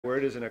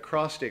word is an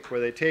acrostic where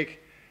they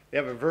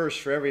have a verse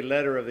for every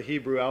letter of the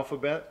Hebrew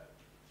alphabet.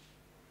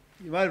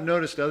 You might have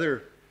noticed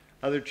other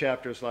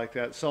chapters like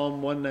that.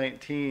 Psalm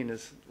 119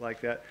 is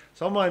like that.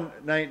 Psalm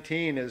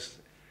 119 is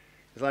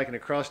like an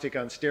acrostic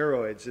on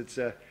steroids.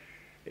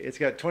 It's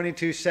got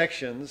 22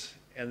 sections,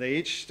 and they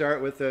each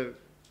start with the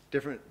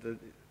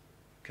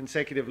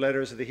consecutive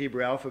letters of the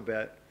Hebrew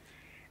alphabet.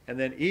 And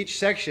then each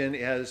section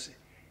has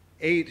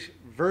 8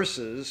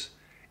 verses,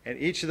 and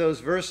each of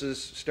those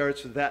verses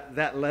starts with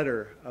that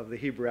letter of the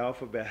Hebrew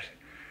alphabet.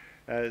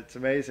 It's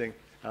amazing.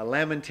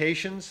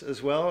 Lamentations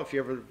as well, if you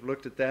ever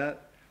looked at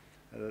that.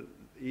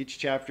 Each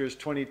chapter is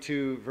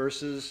 22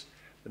 verses.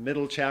 The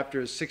middle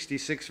chapter is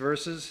 66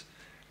 verses,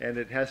 and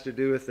it has to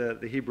do with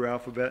the Hebrew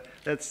alphabet.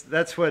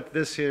 That's what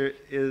this here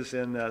is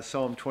in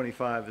Psalm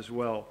 25 as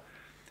well.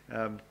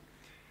 For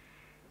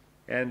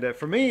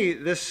me,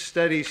 this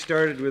study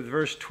started with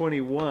verse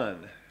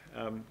 21.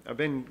 I've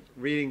been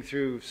reading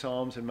through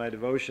Psalms in my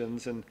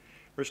devotions, and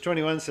verse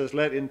 21 says,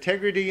 "Let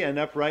integrity and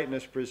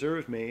uprightness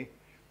preserve me,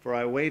 for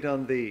I wait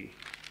on thee."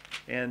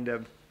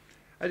 And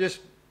I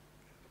just,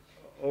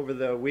 over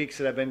the weeks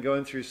that I've been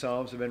going through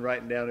Psalms, I've been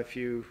writing down a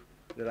few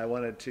that I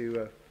wanted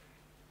to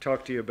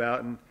talk to you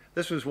about, and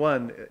this was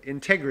one,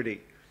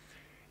 integrity.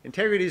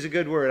 Integrity is a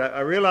good word. I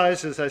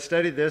realized as I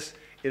studied this,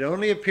 it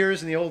only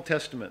appears in the Old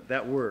Testament,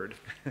 that word.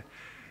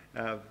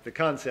 The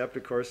concept,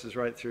 of course, is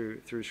right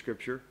through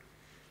Scripture.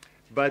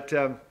 But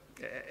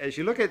as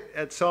you look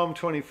at Psalm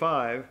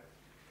 25,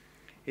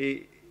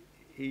 he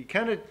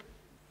kind of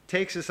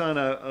takes us on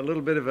a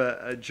little bit of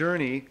a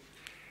journey,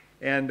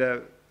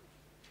 and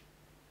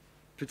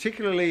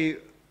particularly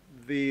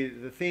the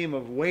theme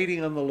of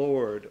waiting on the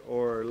Lord,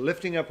 or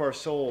lifting up our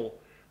soul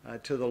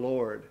to the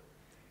Lord.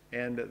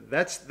 And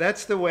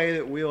that's the way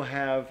that we'll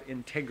have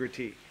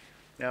integrity.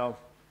 Now,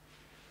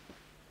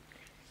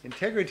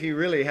 integrity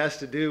really has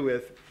to do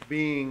with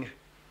being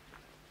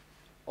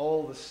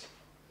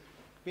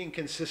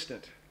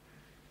consistent.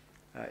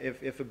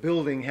 If a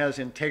building has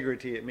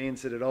integrity, it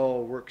means that it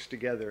all works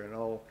together and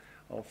all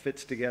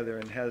fits together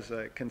and has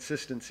a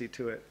consistency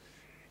to it.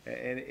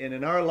 And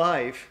in our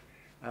life,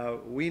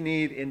 we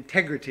need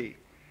integrity.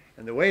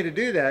 And the way to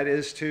do that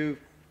is to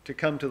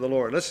come to the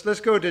Lord.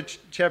 Let's go to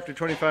chapter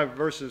 25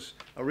 verses.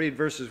 I'll read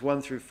verses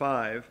 1 through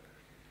 5.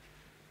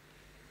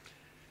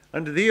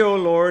 "Unto thee, O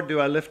Lord, do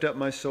I lift up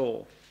my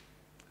soul.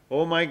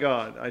 O my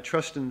God, I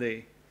trust in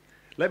thee.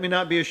 Let me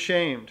not be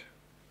ashamed.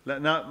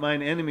 Let not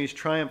mine enemies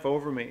triumph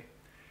over me.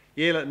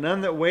 Yea, let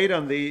none that wait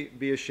on thee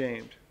be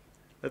ashamed.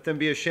 Let them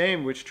be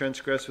ashamed which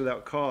transgress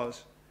without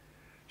cause.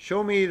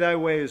 Show me thy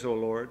ways, O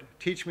Lord.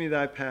 Teach me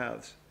thy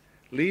paths.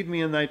 Lead me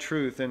in thy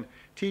truth, and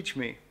teach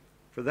me.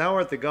 For thou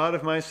art the God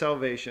of my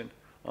salvation.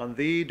 On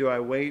thee do I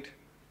wait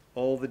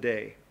all the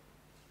day."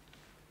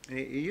 And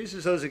he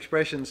uses those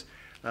expressions,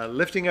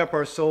 lifting up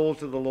our soul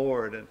to the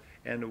Lord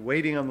and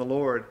waiting on the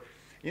Lord.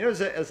 You know,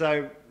 as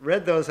I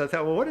read those, I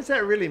thought, well, what does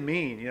that really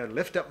mean? You know,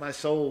 lift up my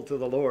soul to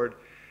the Lord.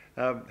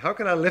 How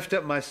can I lift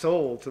up my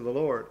soul to the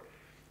Lord?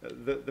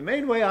 The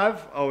main way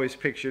I've always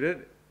pictured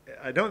it,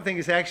 I don't think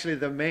it's actually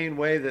the main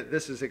way that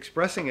this is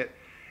expressing it.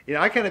 You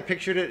know, I kind of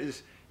pictured it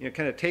as, you know,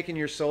 kind of taking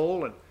your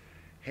soul and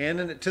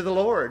handing it to the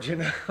Lord, you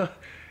know.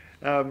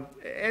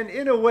 And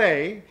in a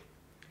way,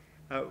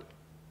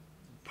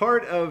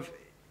 part of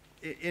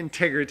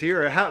integrity,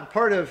 or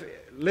part of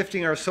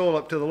lifting our soul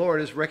up to the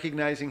Lord, is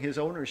recognizing his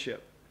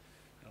ownership.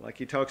 Like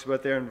he talks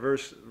about there in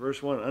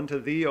verse 1, "Unto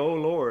thee, O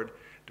Lord,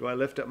 do I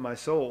lift up my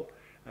soul."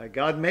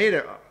 God made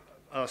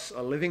us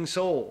a living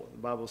soul, the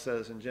Bible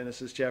says in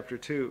Genesis chapter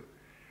 2.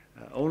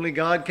 Only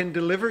God can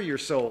deliver your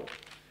soul.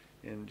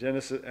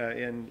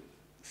 In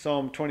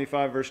Psalm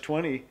 25 verse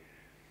 20,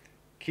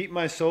 "Keep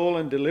my soul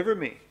and deliver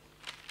me."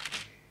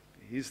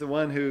 He's the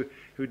one who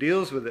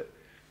deals with it.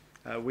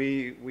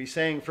 We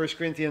sang 1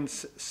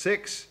 Corinthians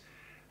 6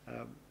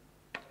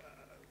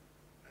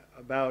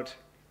 about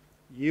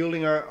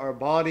yielding our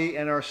body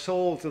and our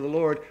soul to the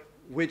Lord,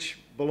 which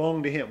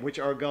belong to him, which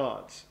are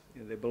God's.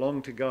 You know, they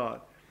belong to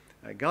God.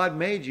 God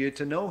made you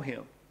to know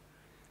him.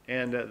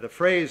 And the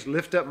phrase,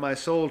 "lift up my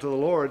soul to the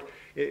Lord,"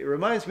 it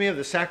reminds me of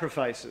the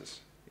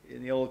sacrifices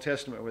in the Old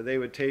Testament, where they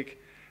would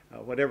take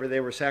whatever they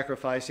were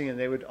sacrificing and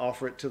they would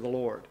offer it to the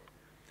Lord.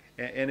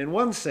 And in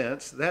one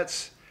sense,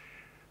 that's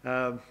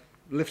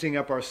lifting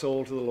up our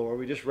soul to the Lord.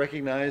 We just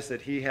recognize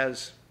that he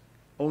has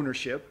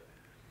ownership.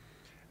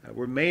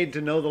 We're made to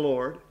know the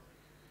Lord.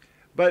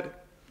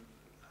 But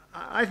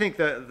I think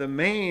the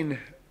main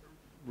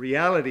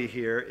reality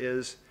here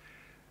is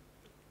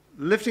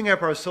lifting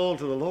up our soul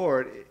to the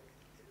Lord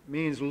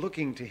means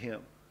looking to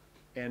him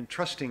and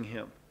trusting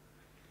him.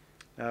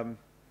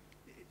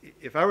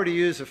 If I were to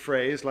use a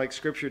phrase like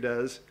Scripture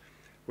does,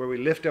 where we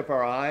lift up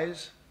our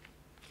eyes,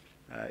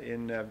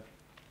 in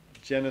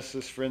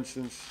Genesis, for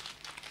instance,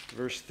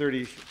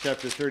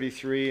 chapter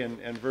 33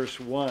 and verse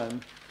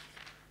 1,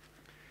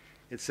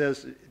 it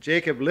says,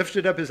 "Jacob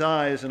lifted up his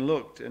eyes and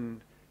looked, and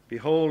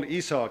behold,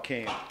 Esau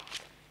came."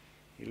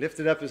 He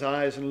lifted up his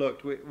eyes and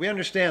looked. We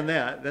understand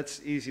that.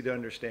 That's easy to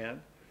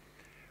understand.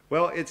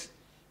 Well, it's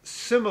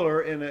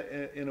similar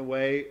in a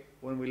way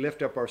when we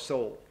lift up our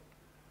soul.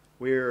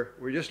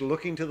 We're just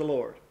looking to the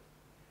Lord.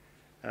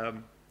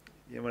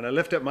 When I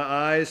lift up my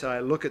eyes, I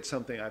look at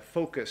something. I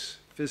focus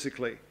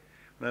physically.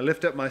 When I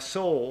lift up my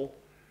soul,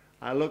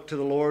 I look to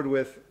the Lord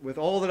with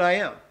all that I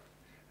am.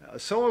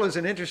 Soul is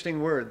an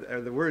interesting word.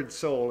 The word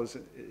soul is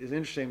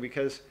interesting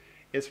because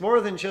it's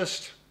more than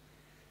just,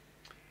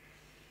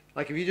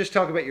 like if you just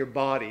talk about your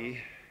body,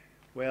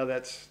 well,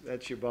 that's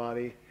your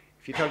body.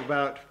 If you talk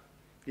about,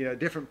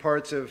 different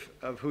parts of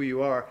who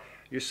you are,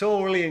 your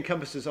soul really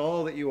encompasses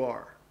all that you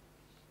are.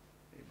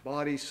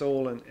 Body,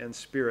 soul, and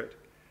spirit.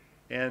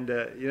 And,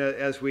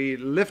 as we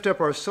lift up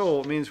our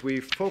soul, it means we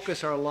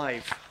focus our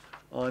life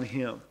on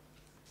Him.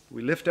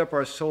 We lift up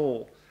our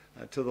soul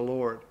to the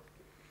Lord.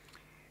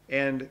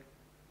 And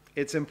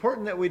it's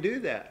important that we do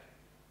that.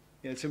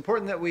 It's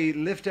important that we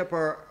lift up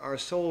our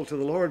soul to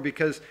the Lord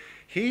because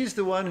He's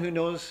the one who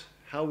knows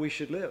how we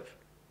should live.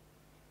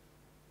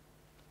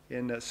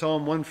 In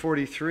Psalm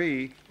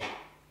 143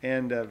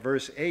 and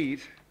verse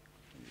 8,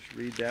 I'll just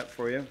read that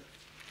for you.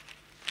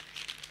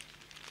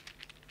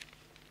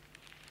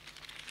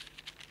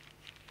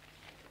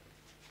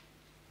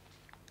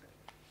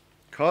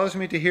 Cause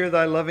me to hear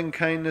thy loving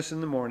kindness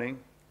in the morning,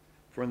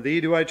 for in thee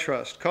do I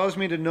trust. Cause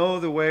me to know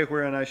the way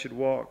wherein I should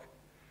walk,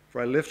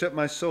 for I lift up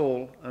my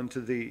soul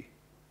unto thee.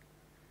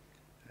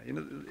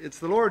 It's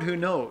the Lord who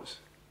knows.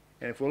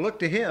 And if we'll look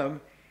to Him,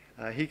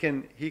 He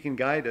can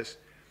guide us.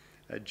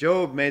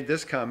 Job made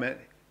this comment,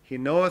 He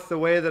knoweth the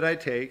way that I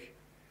take.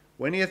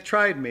 When He hath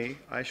tried me,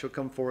 I shall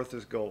come forth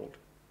as gold.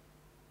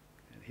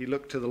 And he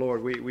looked to the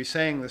Lord. We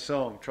sang the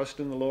song, trust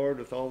in the Lord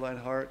with all thine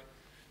heart.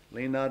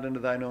 Lean not unto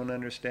thine own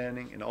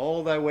understanding. In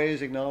all thy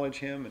ways acknowledge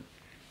Him, and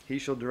He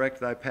shall direct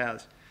thy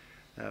paths.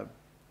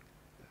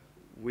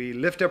 We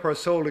lift up our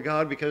soul to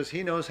God because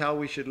He knows how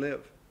we should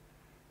live.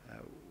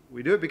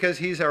 We do it because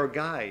He's our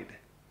guide.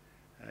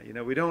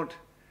 We don't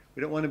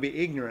want to be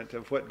ignorant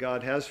of what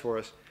God has for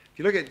us. If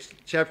you look at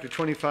chapter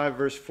 25,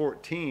 verse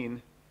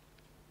 14,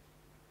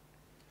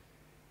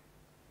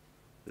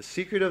 the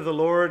secret of the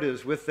Lord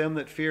is with them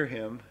that fear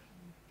Him,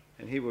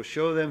 and He will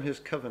show them His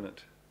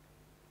covenant.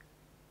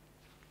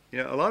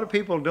 A lot of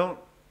people don't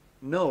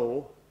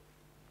know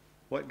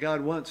what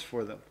God wants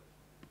for them.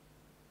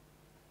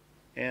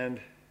 And,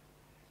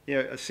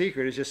 a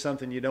secret is just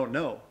something you don't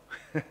know.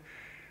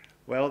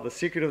 Well, the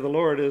secret of the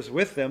Lord is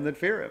with them that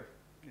fear Him.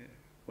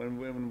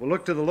 When we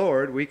look to the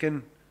Lord, we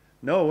can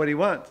know what He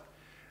wants.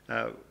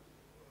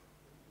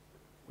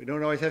 We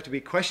don't always have to be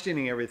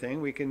questioning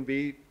everything. We can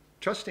be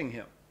trusting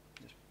Him.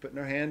 Just putting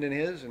our hand in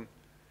His and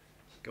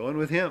going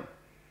with Him.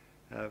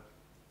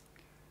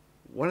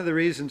 One of the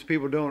reasons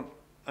people don't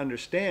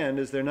understand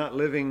is they're not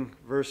living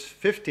verse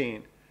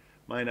 15.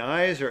 Mine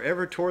eyes are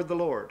ever toward the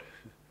Lord.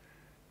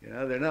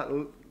 They're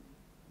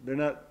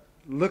not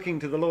looking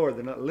to the Lord.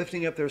 They're not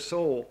lifting up their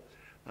soul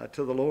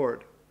to the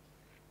Lord.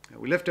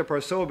 We lift up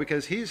our soul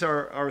because He's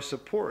our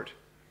support.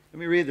 Let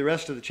me read the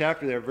rest of the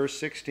chapter there, verse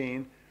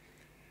 16.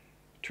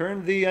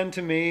 Turn thee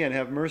unto me and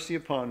have mercy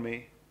upon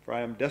me, for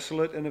I am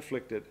desolate and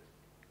afflicted.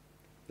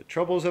 The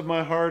troubles of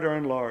my heart are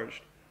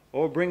enlarged.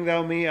 O bring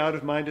thou me out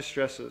of my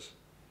distresses.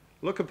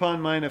 Look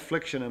upon mine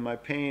affliction and my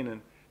pain,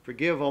 and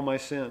forgive all my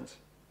sins.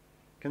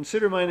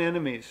 Consider mine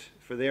enemies,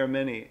 for they are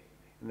many,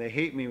 and they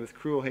hate me with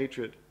cruel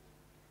hatred.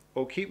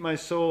 O keep my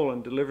soul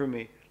and deliver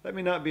me. Let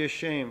me not be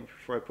ashamed,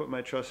 for I put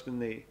my trust in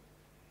Thee.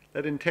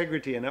 Let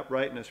integrity and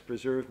uprightness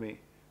preserve me,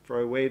 for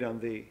I wait on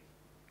Thee.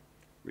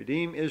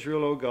 Redeem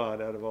Israel, O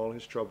God, out of all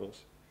his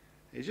troubles.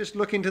 He's just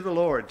looking to the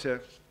Lord to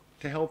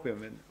help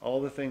him in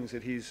all the things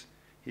that he's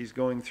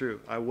going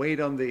through. I wait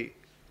on Thee.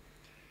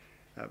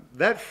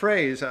 That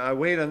phrase, I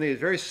wait on Thee, is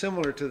very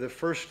similar to the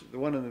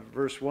one in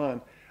verse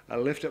 1. I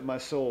lift up my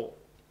soul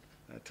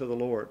to the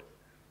Lord.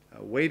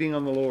 Waiting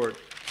on the Lord.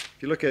 If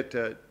you look at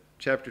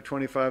chapter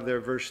 25 there,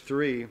 verse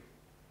 3,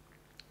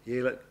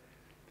 Yea,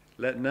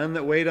 let none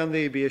that wait on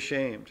Thee be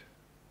ashamed.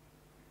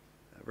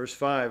 Verse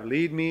 5,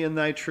 Lead me in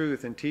Thy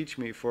truth and teach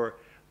me, for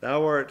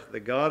Thou art the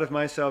God of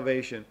my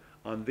salvation.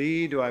 On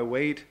Thee do I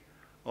wait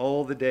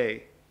all the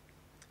day.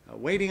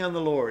 Waiting on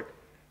the Lord,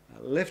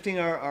 lifting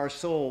our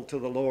soul to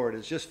the Lord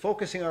is just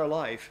focusing our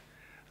life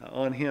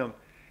on Him.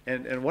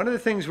 And one of the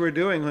things we're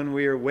doing when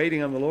we are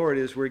waiting on the Lord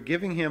is we're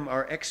giving Him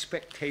our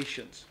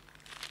expectations.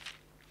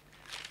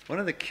 One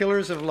of the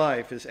killers of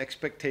life is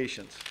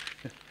expectations.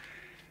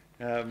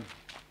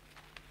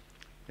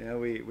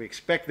 We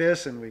expect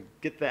this and we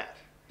get that.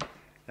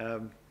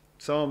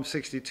 Psalm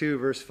 62,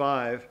 verse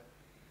 5,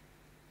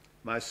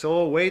 My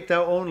soul, wait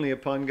thou only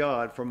upon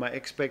God, for my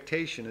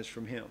expectation is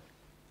from Him.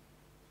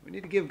 We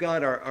need to give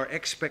God our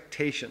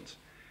expectations.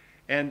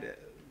 And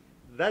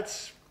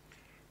that's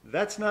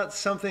not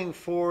something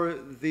for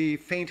the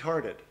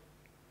faint-hearted.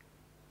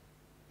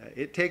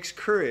 It takes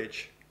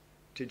courage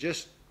to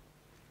just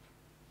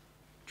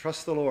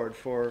trust the Lord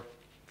for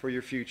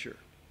your future,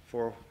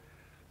 for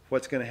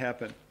what's going to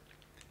happen.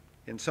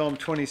 In Psalm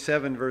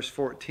 27, verse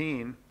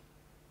 14,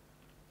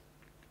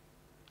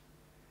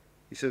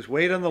 he says,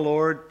 Wait on the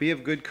Lord, be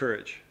of good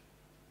courage.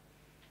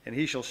 and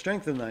he shall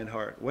strengthen thine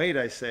heart. Wait,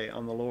 I say,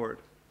 on the Lord.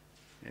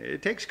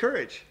 It takes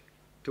courage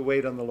to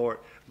wait on the Lord,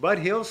 but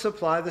he'll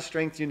supply the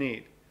strength you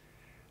need.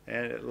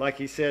 And like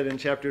he said in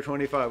chapter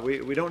 25,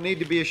 we don't need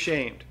to be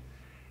ashamed.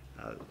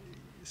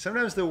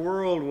 Sometimes the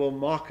world will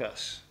mock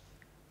us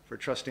for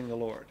trusting the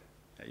Lord.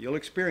 You'll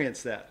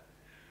experience that.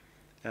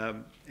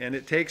 And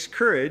it takes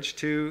courage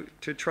to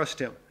trust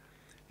him.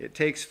 It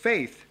takes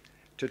faith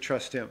to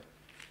trust him.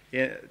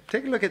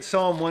 Take a look at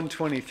Psalm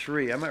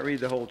 123. I might read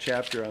the whole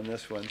chapter on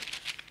this one.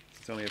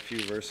 It's only a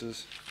few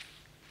verses.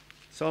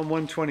 Psalm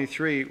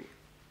 123.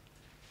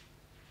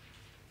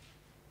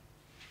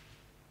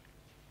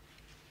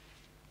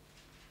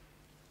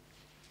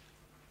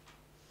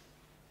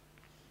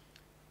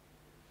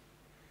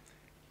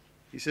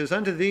 He says,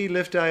 Unto thee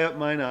lift I up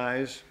mine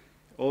eyes,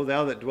 O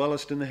thou that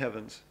dwellest in the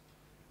heavens.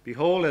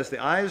 Behold, as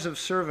the eyes of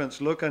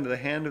servants look unto the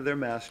hand of their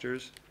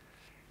masters,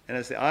 and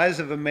as the eyes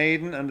of a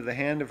maiden unto the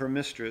hand of her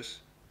mistress,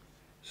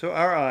 so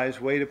our eyes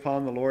wait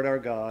upon the Lord our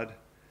God,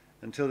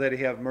 until that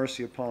he have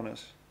mercy upon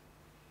us.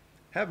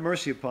 Have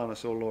mercy upon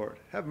us, O Lord,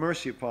 have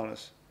mercy upon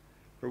us,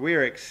 for we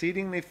are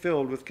exceedingly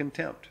filled with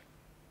contempt.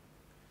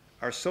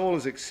 Our soul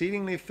is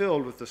exceedingly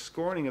filled with the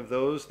scorning of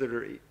those that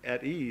are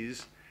at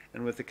ease,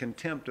 and with the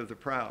contempt of the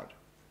proud.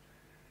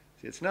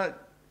 See, it's not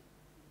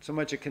so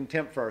much a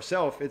contempt for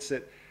ourselves, it's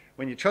that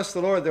when you trust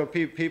the Lord, there will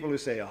be people who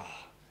say, oh,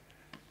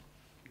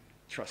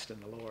 trust in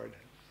the Lord.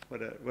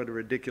 What a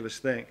ridiculous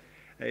thing.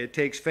 It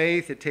takes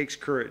faith, it takes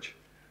courage.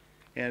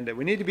 And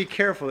we need to be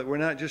careful that we're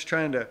not just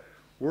trying to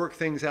work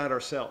things out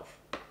ourselves.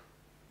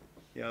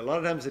 You know, a lot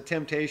of times the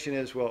temptation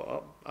is,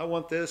 well, I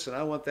want this and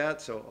I want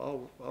that,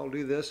 so I'll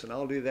do this and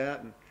I'll do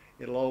that, and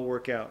it'll all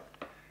work out.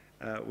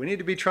 We need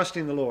to be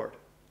trusting the Lord.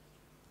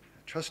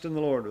 Trust in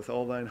the Lord with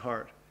all thine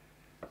heart.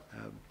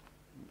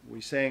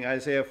 We sang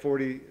Isaiah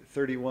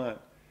 40:31,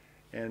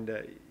 and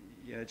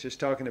it's just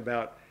talking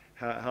about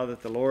how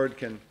that the Lord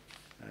can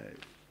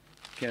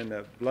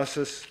bless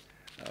us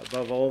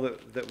above all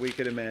that we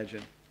could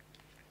imagine.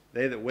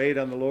 They that wait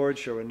on the Lord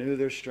shall renew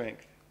their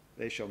strength.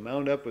 They shall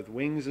mount up with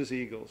wings as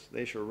eagles.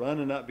 They shall run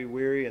and not be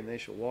weary, and they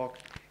shall walk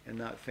and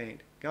not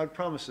faint. God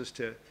promises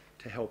to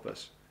help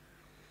us.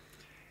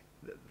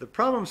 The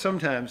problem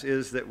sometimes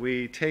is that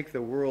we take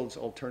the world's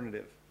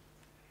alternative.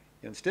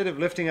 Instead of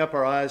lifting up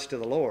our eyes to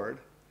the Lord,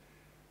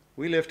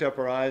 we lift up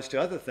our eyes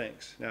to other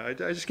things. Now, I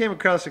just came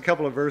across a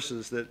couple of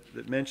verses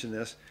that mention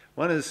this.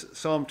 One is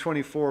Psalm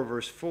 24,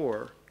 verse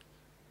 4.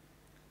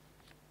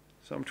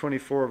 Psalm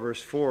 24,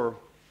 verse 4.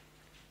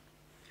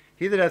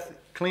 He that hath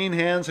clean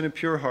hands and a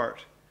pure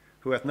heart,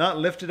 who hath not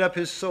lifted up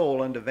his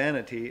soul unto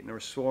vanity, nor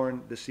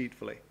sworn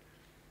deceitfully.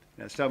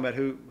 Now, it's talking about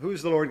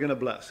who's the Lord going to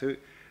bless? Who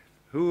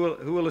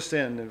will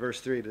ascend, in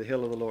verse 3, to the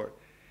hill of the Lord?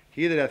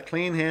 He that hath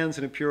clean hands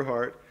and a pure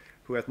heart,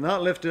 who hath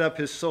not lifted up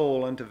his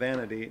soul unto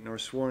vanity, nor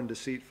sworn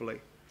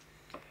deceitfully.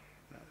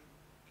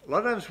 A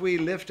lot of times we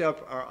lift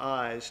up our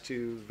eyes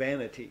to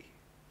vanity.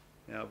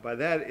 Now, by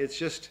that, it's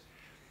just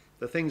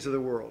the things of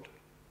the world,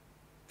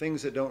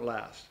 things that don't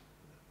last,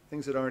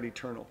 things that aren't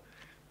eternal.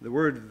 The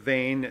word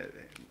vain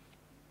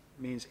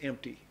means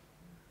empty,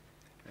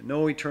 and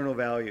no eternal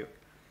value.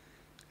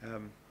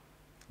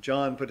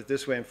 John put it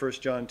this way in 1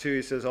 John 2.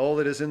 He says, all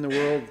that is in the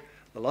world,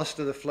 the lust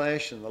of the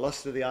flesh and the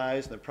lust of the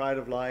eyes and the pride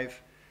of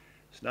life,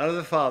 is not of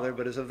the Father,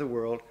 but is of the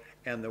world.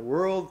 And the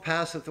world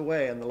passeth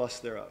away and the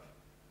lust thereof.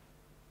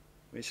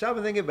 I mean, stop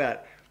and think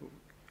about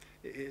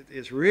it.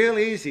 It's real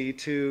easy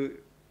to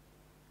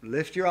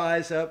lift your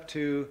eyes up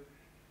to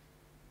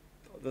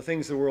the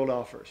things the world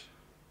offers.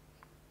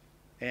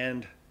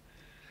 And,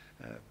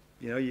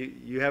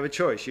 you have a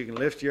choice. You can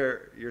lift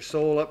your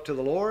soul up to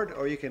the Lord,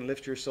 or you can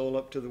lift your soul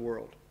up to the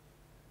world.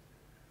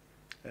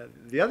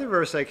 The other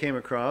verse I came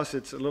across,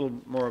 it's a little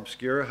more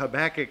obscure,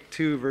 Habakkuk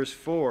 2, verse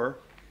 4.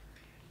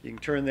 You can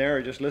turn there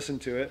or just listen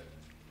to it.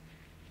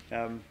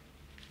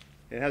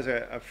 It has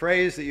a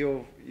phrase that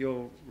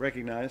you'll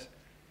recognize.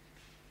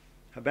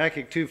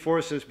 Habakkuk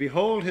 2:4 says,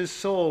 Behold, his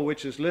soul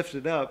which is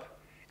lifted up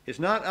is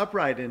not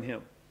upright in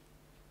him,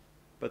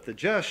 but the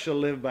just shall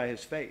live by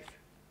his faith.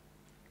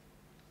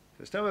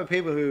 So some of the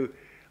people who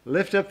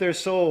lift up their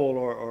soul,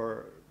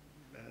 or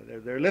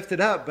they're lifted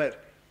up,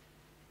 but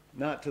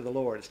not to the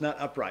Lord. It's not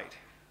upright.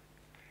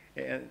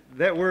 And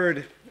that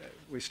word,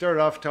 we started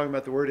off talking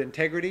about the word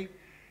integrity.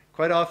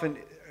 Quite often,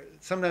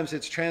 sometimes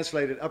it's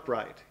translated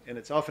upright, and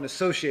it's often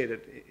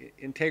associated,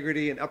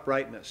 integrity and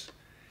uprightness.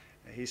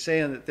 He's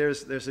saying that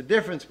there's a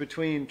difference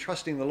between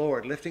trusting the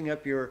Lord, lifting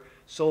up your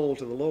soul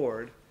to the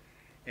Lord,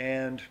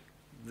 and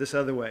this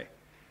other way.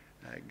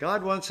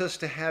 God wants us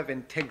to have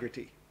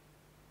integrity.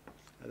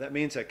 That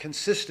means a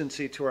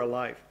consistency to our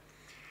life.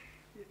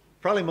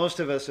 Probably most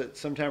of us at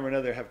some time or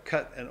another have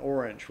cut an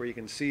orange where you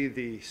can see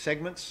the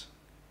segments.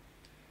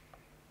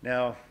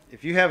 Now,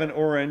 if you have an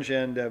orange,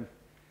 and I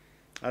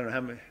don't know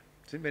how many,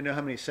 does anybody know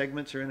how many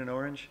segments are in an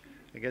orange?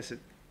 I guess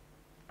it's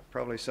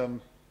probably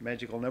some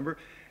magical number.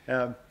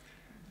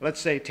 Let's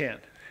say 10.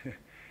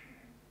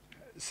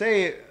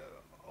 Say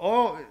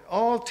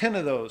all 10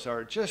 of those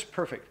are just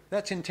perfect.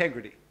 That's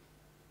integrity.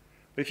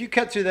 But if you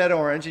cut through that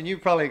orange, and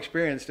you've probably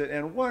experienced it,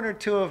 and one or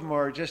two of them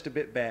are just a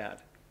bit bad,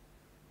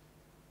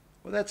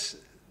 well,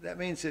 that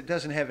means it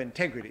doesn't have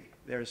integrity.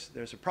 There's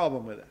a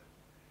problem with it.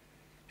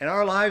 And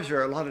our lives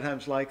are a lot of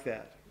times like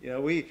that.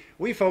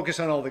 We focus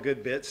on all the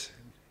good bits,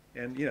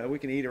 and we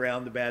can eat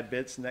around the bad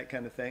bits and that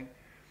kind of thing.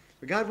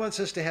 But God wants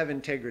us to have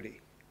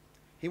integrity.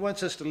 He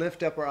wants us to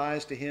lift up our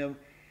eyes to Him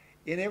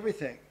in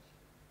everything.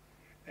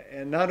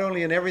 And not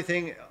only in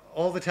everything,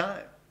 all the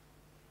time.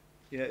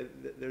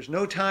 There's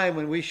no time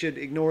when we should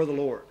ignore the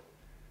Lord.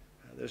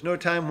 There's no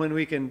time when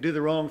we can do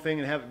the wrong thing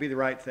and have it be the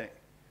right thing.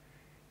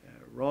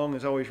 Wrong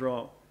is always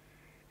wrong.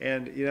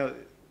 And,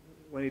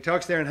 when he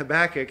talks there in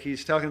Habakkuk,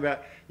 he's talking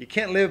about you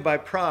can't live by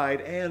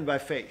pride and by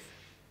faith.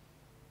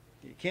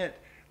 You can't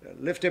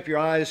lift up your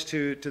eyes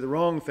to the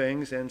wrong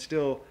things and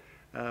still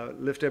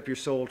lift up your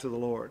soul to the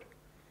Lord.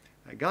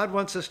 God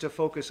wants us to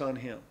focus on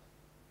Him.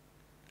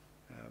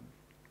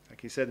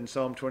 Like he said in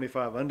Psalm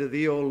 25, "Unto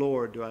thee, O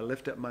Lord, do I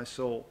lift up my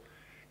soul."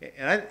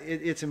 And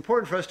it's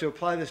important for us to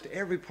apply this to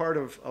every part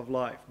of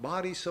life,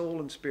 body, soul,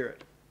 and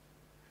spirit.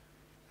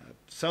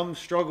 Some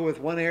struggle with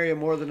one area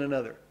more than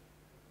another.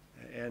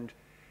 And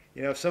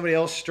if somebody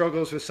else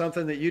struggles with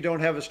something that you don't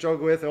have a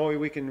struggle with,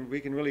 we can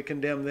really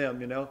condemn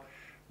them,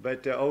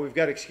 But we've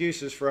got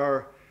excuses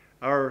for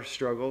our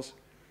struggles.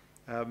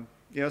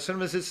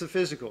 Sometimes it's the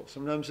physical,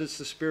 sometimes it's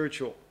the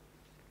spiritual.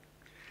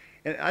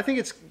 And I think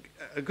it's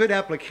a good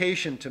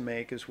application to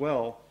make as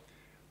well.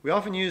 We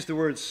often use the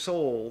word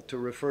soul to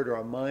refer to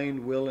our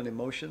mind, will, and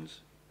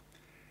emotions.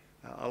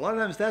 A lot of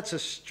times that's a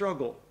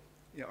struggle.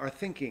 Our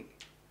thinking,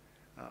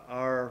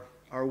 our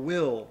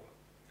will,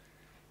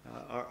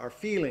 our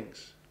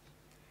feelings.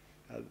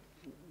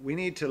 We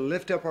need to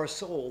lift up our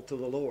soul to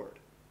the Lord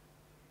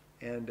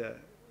and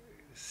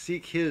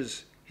seek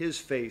His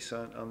face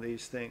on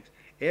these things.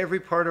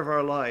 Every part of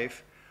our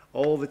life,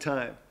 all the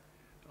time.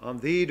 On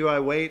thee do I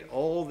wait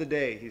all the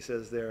day, he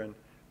says there in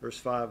verse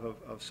 5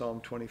 of Psalm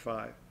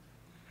 25.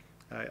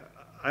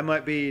 I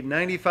might be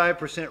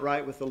 95%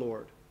 right with the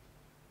Lord.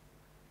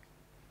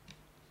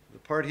 The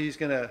part He's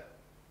going to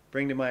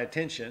bring to my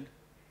attention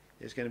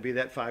is going to be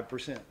that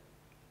 5%.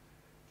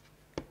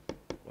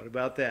 What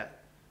about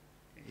that?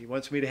 He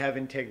wants me to have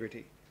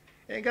integrity.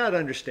 And God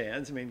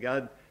understands.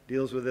 God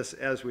deals with us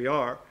as we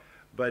are.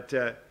 But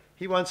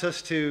He wants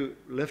us to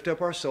lift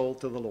up our soul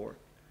to the Lord.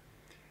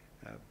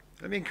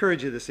 Let me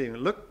encourage you this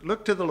evening.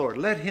 Look to the Lord.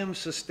 Let Him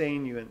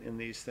sustain you in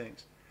these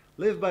things.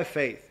 Live by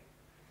faith.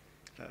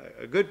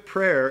 A good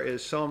prayer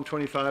is Psalm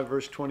 25,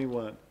 verse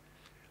 21.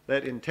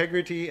 Let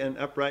integrity and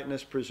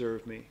uprightness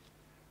preserve me,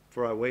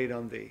 for I wait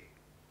on Thee.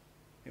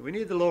 And we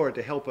need the Lord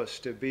to help us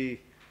to be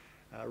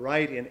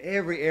right in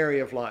every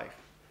area of life.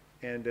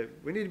 And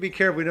we need to be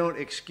careful we don't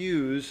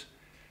excuse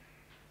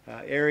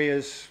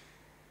areas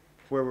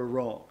where we're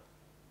wrong.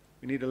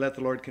 We need to let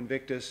the Lord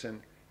convict us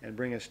and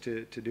bring us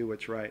to do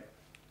what's right.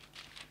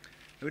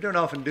 We don't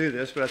often do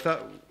this, but I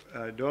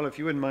thought, Doyle, if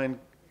you wouldn't mind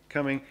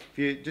coming, if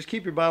you just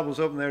keep your Bibles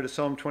open there to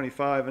Psalm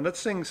 25, and let's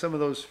sing some of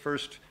those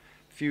first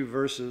few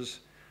verses.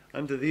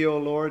 Unto Thee, O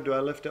Lord, do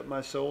I lift up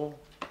my soul.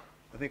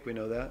 I think we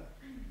know that.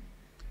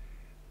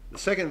 The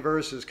second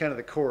verse is kind of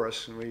the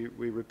chorus, and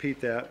we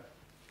repeat that.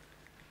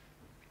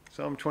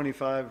 Psalm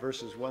 25,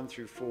 verses 1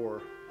 through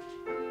 4.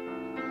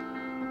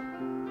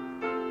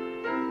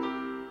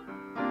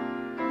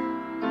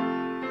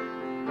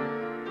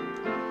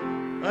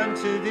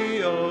 Unto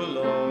Thee, O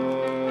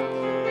Lord,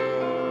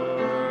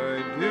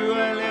 do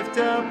I lift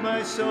up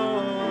my soul.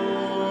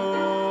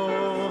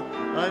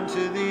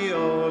 Unto Thee,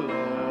 O Lord,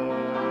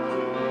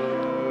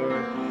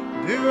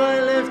 do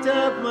I lift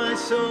up my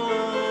soul.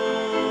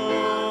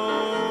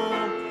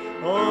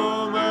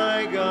 Oh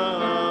my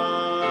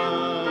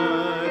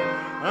God,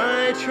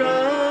 I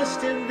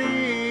trust in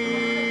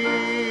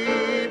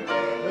Thee.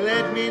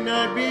 Let me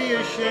not be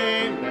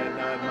ashamed, let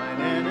not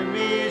mine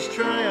enemies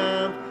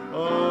triumph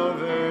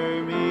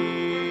over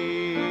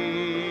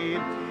me.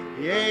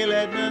 Yea,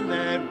 let none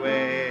that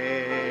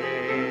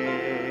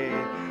wait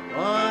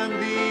on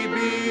Thee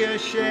be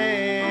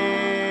ashamed.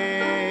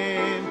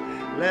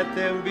 Let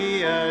them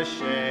be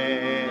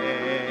ashamed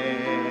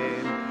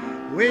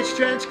which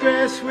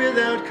transgress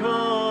without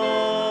cause.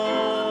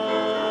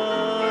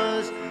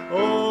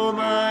 Oh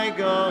my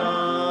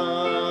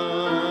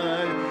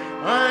God,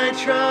 I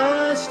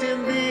trust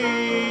in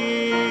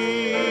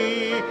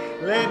Thee.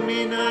 Let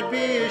me not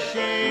be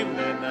ashamed,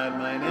 let not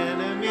mine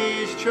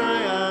enemies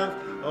triumph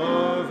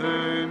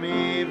over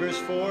me. Verse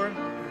 4.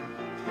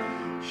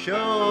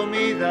 Show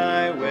me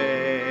Thy ways,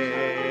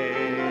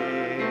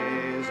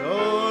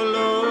 O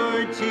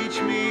Lord,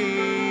 teach me.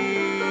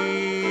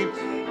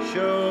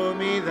 Show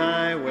me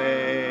Thy ways,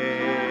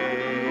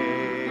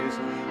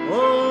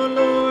 O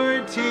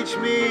Lord, teach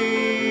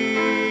me.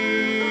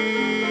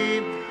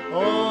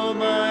 Oh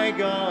my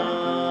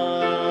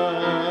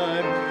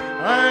God,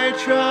 I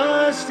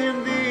trust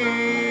in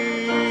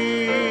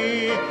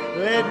Thee.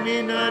 Let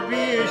me not be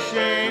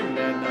ashamed,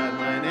 let not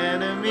mine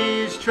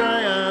enemies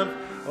triumph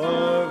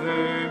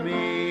over me.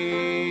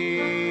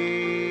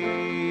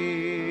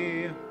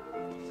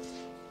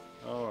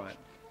 All right,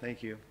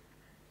 thank you.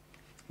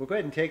 We'll go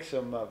ahead and take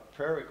some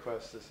prayer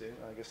requests this evening.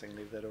 I guess I can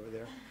leave that over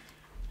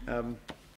there.